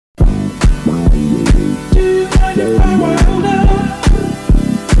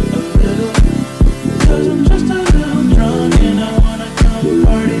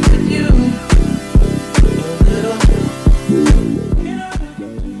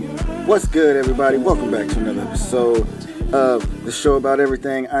What's good, everybody? Welcome back to another episode of the show about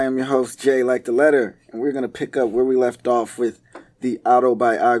everything. I am your host, Jay, like the letter, and we're going to pick up where we left off with the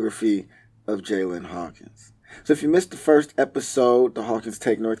autobiography of Jalen Hawkins. So if you missed the first episode, the Hawkins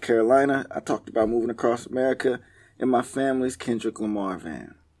Take North Carolina, I talked about moving across America in my family's Kendrick Lamar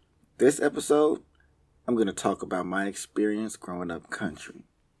van. This episode, I'm going to talk about my experience growing up country.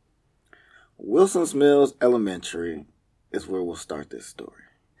 Wilson's Mills Elementary is where we'll start this story.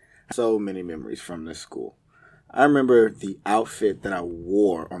 So many memories from this school. I remember the outfit that I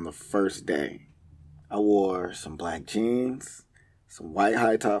wore on the first day. I wore some black jeans, some white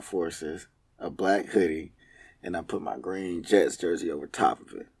high top forces, a black hoodie, and I put my green Jets jersey over top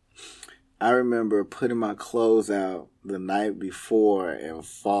of it. I remember putting my clothes out the night before and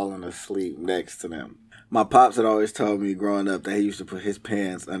falling asleep next to them. My pops had always told me growing up that he used to put his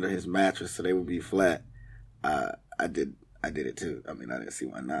pants under his mattress so they would be flat. I did it too. I didn't see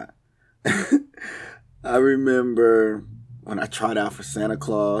why not. I remember when I tried out for Santa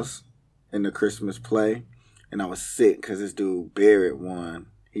Claus in the Christmas play, and I was sick because this dude Barrett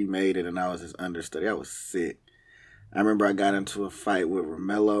won. He made it, and I was his understudy. I was sick. I remember I got into a fight with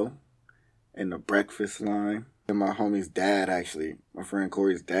Romello in the breakfast line. And my homie's dad, actually, my friend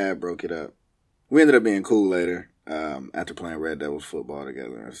Corey's dad, broke it up. We ended up being cool later after playing Red Devils football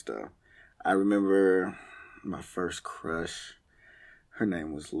together and stuff. I remember my first crush. Her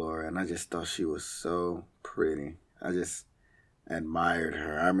name was Laura, and I just thought she was so pretty. I just admired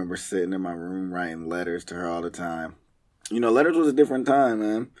her. I remember sitting in my room writing letters to her all the time. You know, letters was a different time,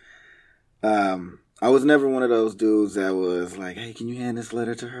 man. I was never one of those dudes that was like, hey, can you hand this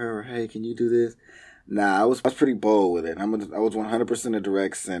letter to her? Or, hey, can you do this? Nah, I was pretty bold with it. I was 100% a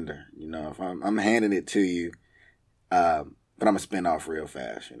direct sender. You know, if I'm handing it to you, but I'm going to spin off real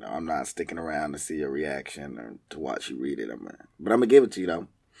fast, you know. I'm not sticking around to see your reaction or to watch you read it. But I'm going to give it to you,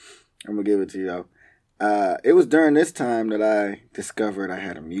 though. It was during this time that I discovered I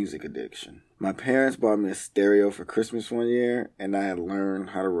had a music addiction. My parents bought me a stereo for Christmas one year, and I had learned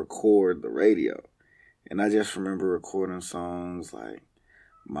how to record the radio. And I just remember recording songs like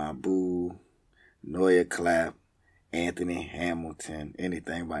My Boo, Noya Clap, Anthony Hamilton,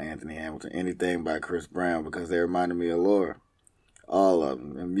 anything by Anthony Hamilton, anything by Chris Brown, because they reminded me of Laura. All of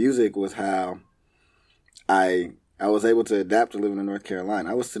them. And music was how I was able to adapt to living in North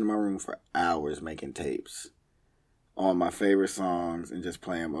Carolina. I would sit in my room for hours making tapes on my favorite songs and just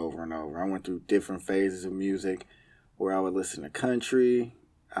play them over and over. I went through different phases of music where I would listen to country,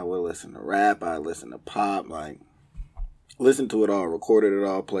 I would listen to rap, I would listen to pop, listen to it all, recorded it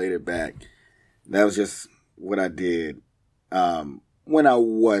all, played it back. That was just what I did when I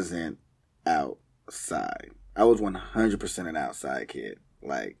wasn't outside. I was 100% an outside kid,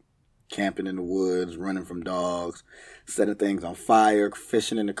 camping in the woods, running from dogs, setting things on fire,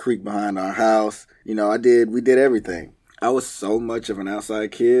 fishing in the creek behind our house. You know, we did everything. I was so much of an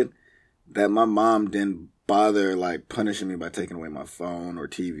outside kid that my mom didn't bother, punishing me by taking away my phone or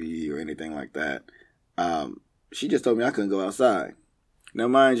TV or anything like that. She just told me I couldn't go outside. Now,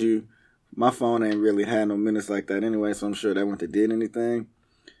 mind you, my phone ain't really had no minutes like that anyway, so I'm sure that wouldn't have did anything.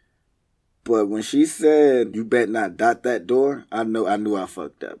 But when she said, you bet not dot that door, I knew I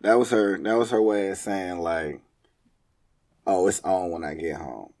fucked up. That was her way of saying, oh, it's on when I get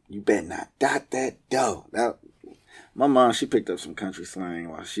home. You bet not dot that door. My mom, she picked up some country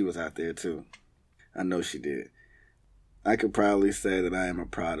slang while she was out there, too. I know she did. I could probably say that I am a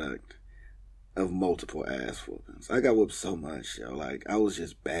product of multiple ass whoopings. I got whooped so much, yo. I was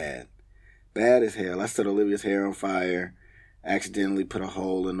just bad. Bad as hell. I set Olivia's hair on fire, accidentally put a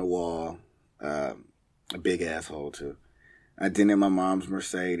hole in the wall. A big asshole too. I did in my mom's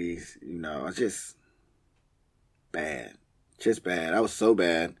Mercedes. You know, I just bad. I was so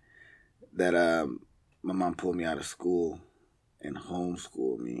bad that my mom pulled me out of school and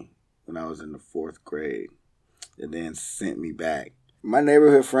homeschooled me when I was in the 4th grade, and then sent me back. My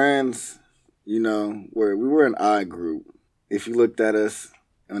neighborhood friends, you know, we were an odd group. If you looked at us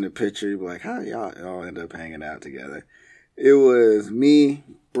on the picture, you'd be like, how y'all all end up hanging out together? It was me,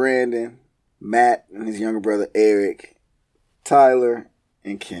 Brandon, Matt, and his younger brother Eric, Tyler,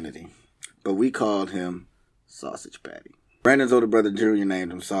 and Kennedy. But we called him Sausage Patty. Brandon's older brother Junior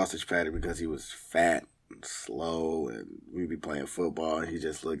named him Sausage Patty because he was fat and slow, and we'd be playing football, and he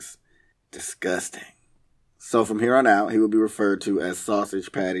just looks disgusting. So from here on out, he will be referred to as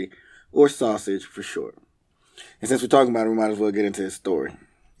Sausage Patty, or Sausage for short. And since we're talking about it, we might as well get into his story.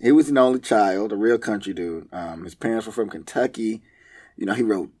 He was an only child, a real country dude. His parents were from Kentucky. You know, he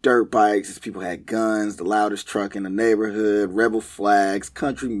rode dirt bikes. His people had guns, the loudest truck in the neighborhood, rebel flags,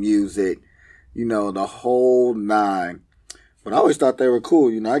 country music, you know, the whole nine. But I always thought they were cool.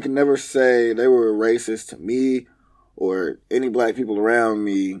 I can never say they were racist to me or any black people around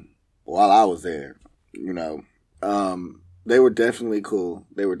me while I was there. They were definitely cool.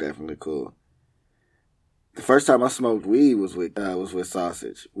 They were definitely cool. The first time I smoked weed was with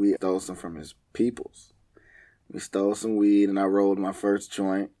Sausage. We stole some from his peoples. We stole some weed, and I rolled my first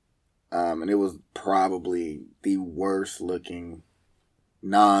joint. And it was probably the worst looking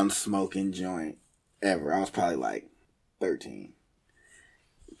non-smoking joint ever. I was probably like 13,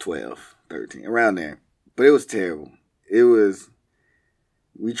 12, 13, around there. But it was terrible.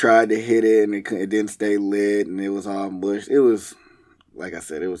 We tried to hit it, and it didn't stay lit, and it was all mush. It was, like I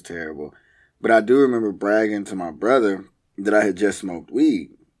said, it was terrible. But I do remember bragging to my brother that I had just smoked weed.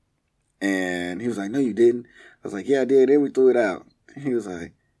 And he was like, no, you didn't. I was like, yeah, I did. Then we threw it out. And he was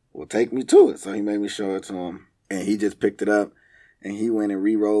like, well, take me to it. So he made me show it to him. And he just picked it up, and he went and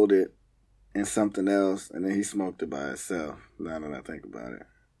re-rolled it in something else, and then he smoked it by itself. Now that I think about it,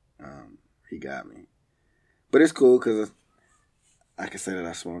 he got me. But it's cool because I can say that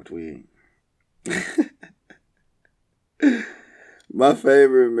I smoked weed. My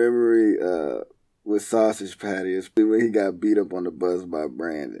favorite memory with Sausage Patty is when he got beat up on the bus by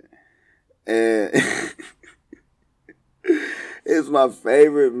Brandon. And it's my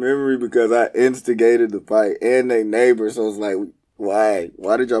favorite memory because I instigated the fight and they neighbors. So it's like, why?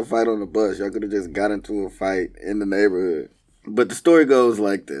 Why did y'all fight on the bus? Y'all could have just got into a fight in the neighborhood. But the story goes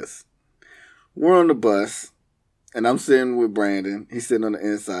like this. We're on the bus, and I'm sitting with Brandon. He's sitting on the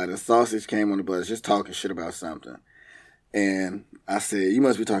inside, and Sausage came on the bus just talking shit about something. And I said, you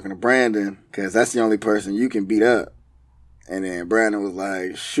must be talking to Brandon, because that's the only person you can beat up. And then Brandon was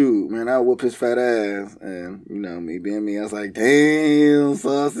like, shoot, man, I'll whoop his fat ass. And, me being me, I was like, damn,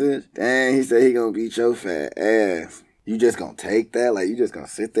 Sausage. Dang, he said he gonna beat your fat ass. You just gonna take that? Like, you just gonna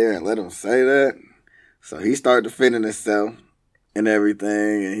sit there and let him say that? So he started defending himself and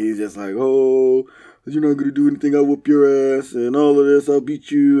everything. And he's just like, oh, you're not gonna do anything, I'll whoop your ass. And all of this, I'll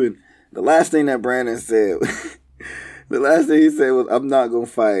beat you. And the last thing that Brandon said... The last thing he said was, I'm not going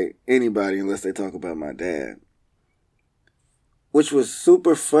to fight anybody unless they talk about my dad. Which was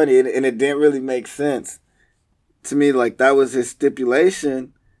super funny, and it didn't really make sense to me. Like, that was his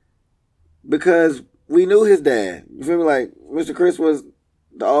stipulation because we knew his dad. You feel me? Like, Mr. Chris was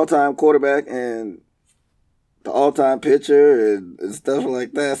the all-time quarterback and the all-time pitcher and stuff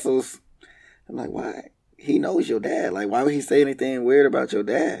like that. So I'm like, why? He knows your dad. Like, why would he say anything weird about your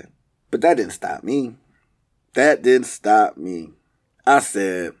dad? But that didn't stop me. That didn't stop me. I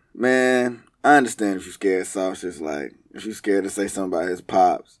said, man, I understand if you're scared, Sausage. Like, if you're scared to say something about his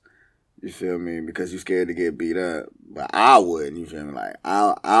pops, you feel me? Because you're scared to get beat up. But I wouldn't, you feel me? Like,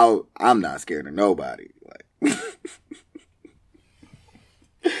 I'm not scared of nobody. Like,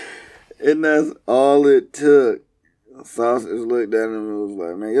 and that's all it took. Sausage looked at him and was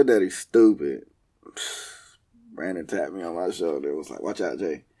like, man, your daddy's stupid. Brandon tapped me on my shoulder. It was like, watch out,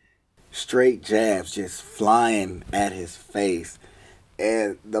 Jay. Straight jabs just flying at his face.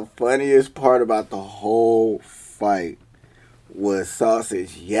 And the funniest part about the whole fight was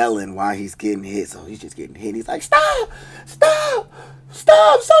Sausage yelling while he's getting hit. So he's just getting hit. He's like, stop! Stop!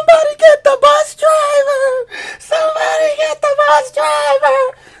 Stop! Somebody get the bus driver! Somebody get the bus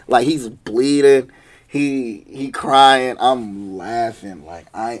driver! Like, he's bleeding. He crying. I'm laughing. Like,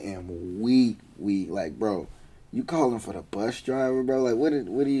 I am weak. Like, bro, you calling for the bus driver, bro? Like, what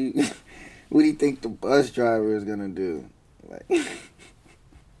do you think the bus driver is gonna do? Like,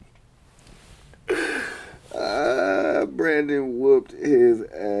 Brandon whooped his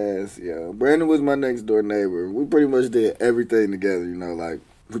ass, yo. Brandon was my next door neighbor. We pretty much did everything together, like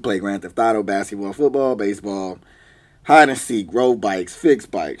we played Grand Theft Auto, basketball, football, baseball, hide and seek, road bikes,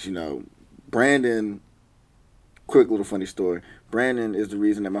 fixed bikes, Brandon, quick little funny story. Brandon is the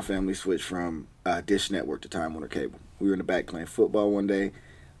reason that my family switched from Dish Network to Time Warner Cable. We were in the back playing football one day,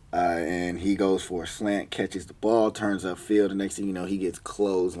 and he goes for a slant, catches the ball, turns upfield. The next thing you know, he gets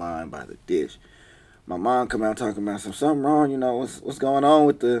clotheslined by the dish. My mom come out talking about something wrong, what's going on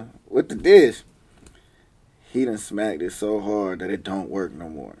with the dish. He done smacked it so hard that it don't work no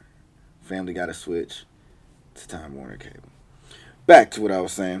more. Family got to switch to Time Warner Cable. Back to what I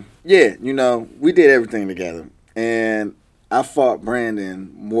was saying. Yeah, we did everything together. And I fought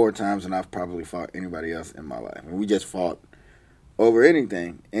Brandon more times than I've probably fought anybody else in my life. And we just fought over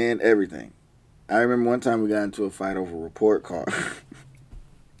anything and everything. I remember one time we got into a fight over a report card.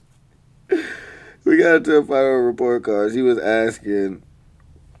 We got into a fight over report cards. He was asking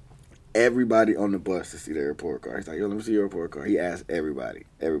everybody on the bus to see their report card. He's like, yo, let me see your report card. He asked everybody.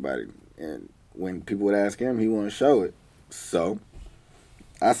 And when people would ask him, he wouldn't show it. So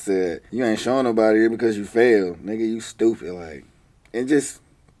I said, you ain't showing nobody because you failed. Nigga, you stupid. Like, and just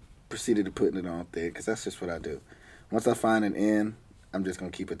proceeded to putting it on thick because that's just what I do. Once I find an end, I'm just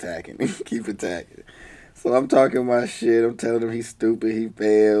going to keep attacking. Keep attacking. So I'm talking my shit. I'm telling him he's stupid. He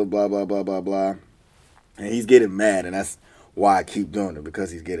failed, blah, blah, blah, blah, blah. And he's getting mad, and that's why I keep doing it,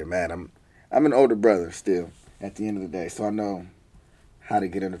 because he's getting mad. I'm an older brother still at the end of the day, so I know how to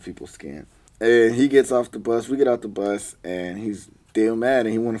get under people's skin. And he gets off the bus. We get off the bus, and he's still mad,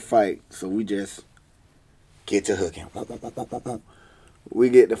 and he want to fight. So we just get to hooking. We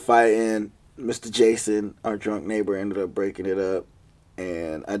get to fighting. Mr. Jason, our drunk neighbor, ended up breaking it up.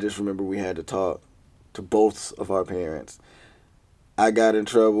 And I just remember we had to talk to both of our parents. I got in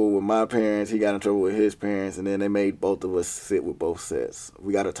trouble with my parents. He got in trouble with his parents. And then they made both of us sit with both sets.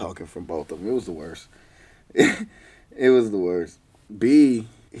 We got to talking from both of them. It was the worst. It was the worst. B,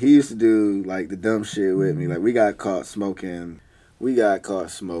 he used to do like the dumb shit with me. Like we got caught smoking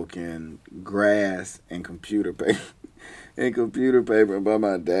grass and computer paper by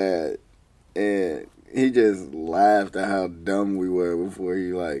my dad. And he just laughed at how dumb we were before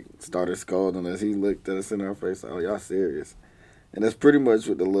he like started scolding us. He looked at us in our face like, oh, y'all serious? And that's pretty much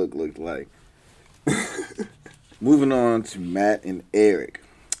what the look looked like. Moving on to Matt and Eric.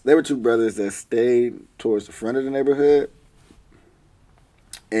 They were two brothers that stayed towards the front of the neighborhood.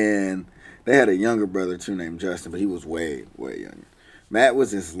 And they had a younger brother too named Justin, but he was way, way younger. Matt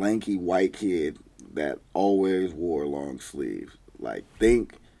was this lanky white kid that always wore long sleeves. Like,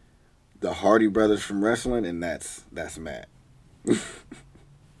 think the Hardy Brothers from wrestling, and that's Matt.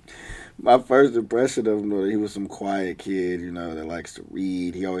 My first impression of him was he was some quiet kid, that likes to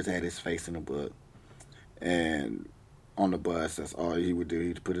read. He always had his face in a book. And on the bus, that's all he would do.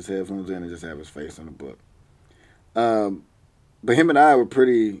 He'd put his headphones in and just have his face in a book. But him and I were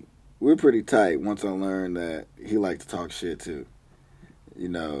pretty tight once I learned that he liked to talk shit too.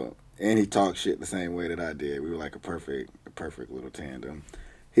 And he talked shit the same way that I did. We were like a perfect little tandem.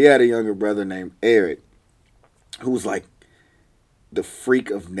 He had a younger brother named Eric, who was like the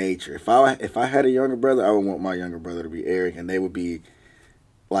freak of nature. If I had a younger brother, I would want my younger brother to be Eric, and they would be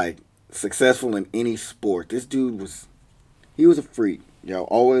like successful in any sport. This dude was a freak.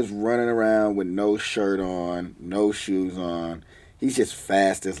 Always running around with no shirt on, no shoes on. He's just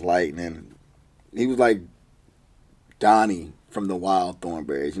fast as lightning. He was like Donnie from the Wild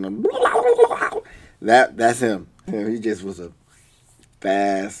Thornberrys, That's him. He just was a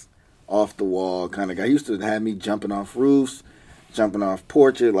fast, off the wall kind of guy. He used to have me jumping off roofs, jumping off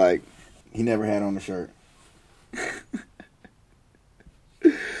porches. Like, he never had on a shirt.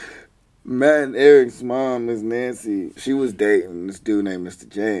 Matt and Eric's mom is Nancy. She was dating this dude named Mr.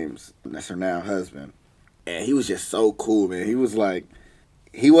 James. That's her now husband. And he was just so cool, man. He was like,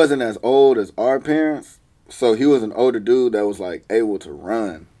 he wasn't as old as our parents. So he was an older dude that was like able to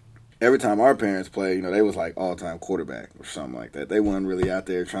run. Every time our parents played, they was like all-time quarterback or something like that. They weren't really out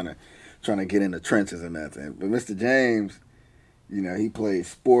there trying to get in the trenches and nothing. But Mr. James, he played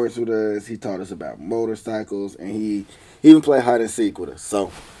sports with us. He taught us about motorcycles, and he even played hide and seek with us.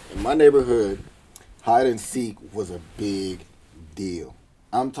 So in my neighborhood, hide and seek was a big deal.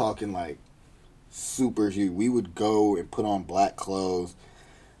 I'm talking like super huge. We would go and put on black clothes,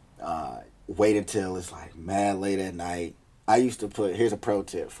 wait until it's like mad late at night. I used to here's a pro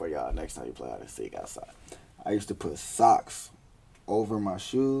tip for y'all next time you play hide and seek outside. I used to put socks over my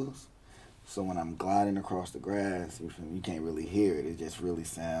shoes, so when I'm gliding across the grass, you can't really hear it. It just really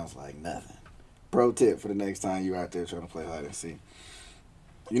sounds like nothing. Pro tip for the next time you're out there trying to play hide and seek.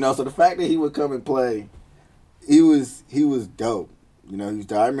 So the fact that he would come and play, he was dope.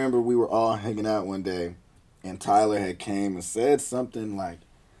 I remember we were all hanging out one day, and Tyler had came and said something like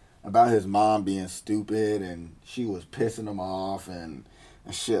about his mom being stupid, and she was pissing him off and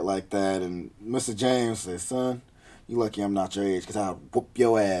shit like that. And Mr. James said, son, you lucky I'm not your age, because I'll whoop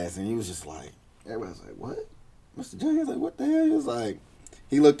your ass. And he was just like, everybody was like, what? Mr. James, like, what the hell? He was like,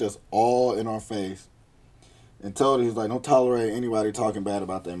 he looked us all in our face and told us, he was like, don't tolerate anybody talking bad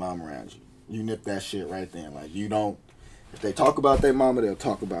about their mom around you. You nip that shit right then. Like, you don't, if they talk about their mama, they'll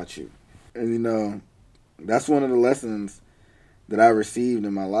talk about you. And, that's one of the lessons that I received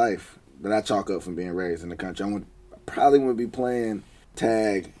in my life that I chalk up from being raised in the country. I probably wouldn't be playing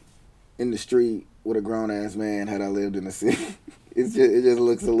tag in the street with a grown-ass man had I lived in the city. It just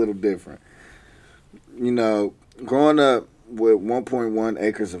looks a little different. Growing up with 1.1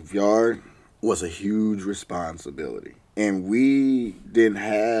 acres of yard was a huge responsibility. And we didn't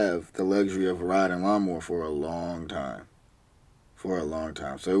have the luxury of a riding lawnmower for a long time.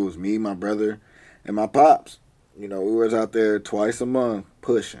 So it was me, my brother, and my pops. We was out there twice a month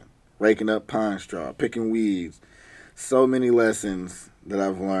pushing, raking up pine straw, picking weeds. So many lessons that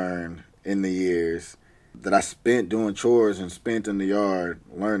I've learned in the years that I spent doing chores and spent in the yard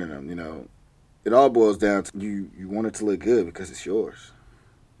learning them, it all boils down to you want it to look good because it's yours.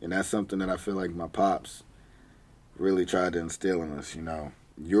 And that's something that I feel like my pops really tried to instill in us,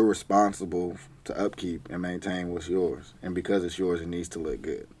 You're responsible to upkeep and maintain what's yours. And because it's yours, it needs to look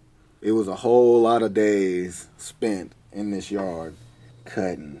good. It was a whole lot of days spent in this yard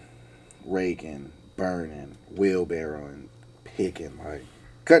cutting, raking, burning, wheelbarrowing, picking. Like,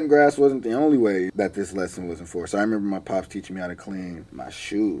 cutting grass wasn't the only way that this lesson was enforced. I remember my pops teaching me how to clean my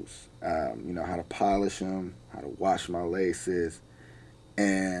shoes, how to polish them, how to wash my laces.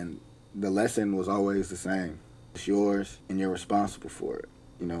 And the lesson was always the same. It's yours, and you're responsible for it.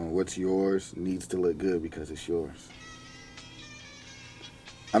 What's yours needs to look good because it's yours.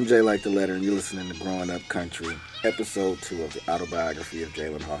 I'm Jay Like the Letter, and you're listening to Growing Up Country, Episode 2 of the Autobiography of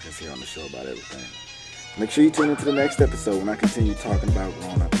Jalen Hawkins here on the Show About Everything. Make sure you tune into the next episode when I continue talking about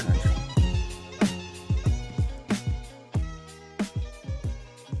growing up country.